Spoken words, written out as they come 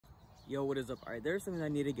Yo, what is up? All right, there's something I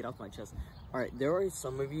need to get off my chest. All right, there are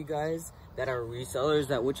some of you guys that are resellers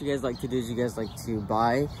that what you guys like to do is you guys like to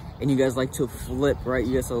buy and you guys like to flip, right?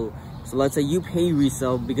 You guys, so let's say you pay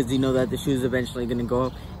resell because you know that the shoe is eventually going to go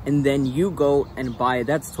up, and then you go and buy it.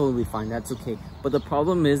 That's totally fine. That's okay. But the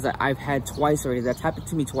problem is that I've had twice already. That's happened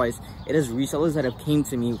to me twice. It is resellers that have came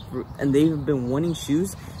to me and they've been wanting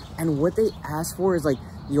shoes, and what they ask for is like,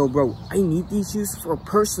 yo, bro, I need these shoes for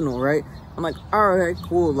personal, right? I'm like, all right,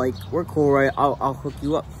 cool. Like, we're cool, right? I'll hook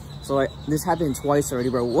you up. So like, this happened twice already,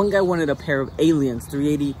 bro. One guy wanted a pair of aliens,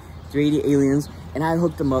 380 aliens, and I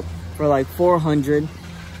hooked them up for like 400.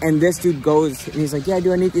 And this dude goes and he's like, yeah,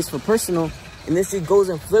 dude, I need these for personal. And this dude goes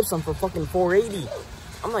and flips them for fucking 480.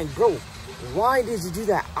 I'm like, bro, why did you do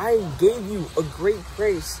that? I gave you a great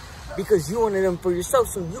price because you wanted them for yourself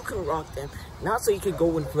so you can rock them, not so you could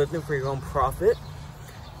go and flip them for your own profit.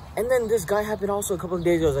 And then this guy happened also a couple of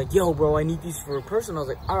days ago. I was like, yo, bro, I need these for a person. I was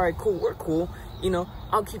like, all right, cool, we're cool. You know,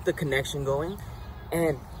 I'll keep the connection going.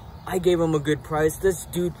 And I gave him a good price. This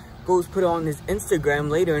dude goes put it on his Instagram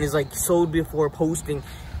later and he's like, sold before posting.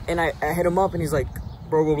 And I hit him up and he's like,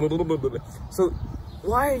 bro, blah, blah, blah, blah, blah. So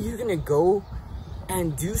why are you going to go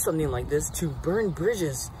and do something like this to burn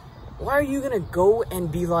bridges? Why are you going to go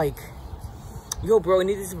and be like, yo, bro, I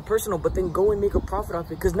need this for personal, but then go and make a profit off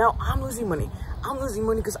it? Because now I'm losing money. I'm losing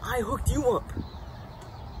money because I hooked you up.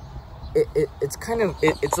 It's kind of,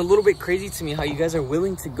 it's a little bit crazy to me how you guys are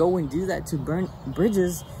willing to go and do that to burn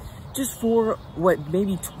bridges just for what,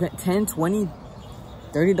 maybe 10, 20,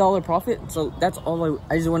 $30 profit. So that's all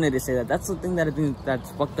I just wanted to say that. That's the thing that I think that's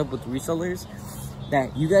fucked up with resellers,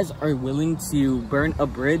 that you guys are willing to burn a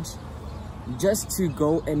bridge just to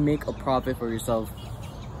go and make a profit for yourself.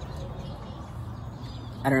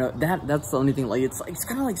 I don't know, that's the only thing. Like, it's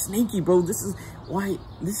kind of like snaky, bro. This is why,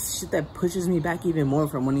 this is shit that pushes me back even more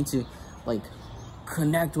from wanting to like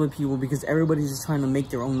connect with people, because everybody's just trying to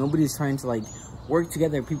make their own. Nobody's trying to like work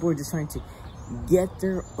together. People are just trying to get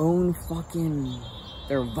their own fucking,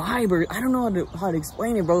 their vibe, or I don't know how to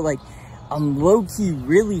explain it, bro. Like, I'm low-key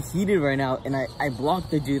really heated right now, and I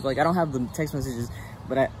blocked the dude. Like, I don't have the text messages,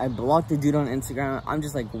 but I blocked the dude on Instagram. I'm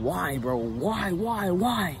just like, why, bro? Why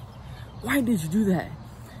did you do that?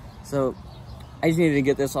 So I just needed to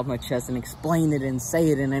get this off my chest and explain it and say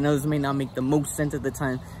it. And I know this may not make the most sense at the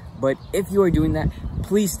time, but if you are doing that,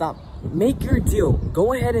 please stop. Make your deal.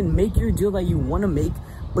 Go ahead and make your deal that you want to make,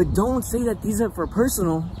 but don't say that these are for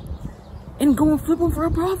personal and go and flip them for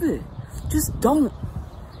a profit. Just don't.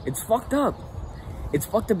 It's fucked up. It's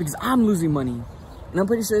fucked up because I'm losing money, and I'm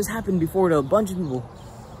pretty sure this happened before to a bunch of people.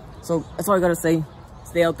 So that's all I gotta say.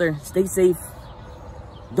 Stay out there. Stay safe.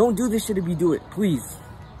 Don't do this shit if you do it, please.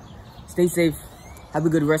 Stay safe. Have a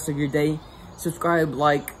good rest of your day. Subscribe,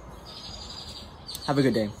 like. Have a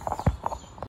good day.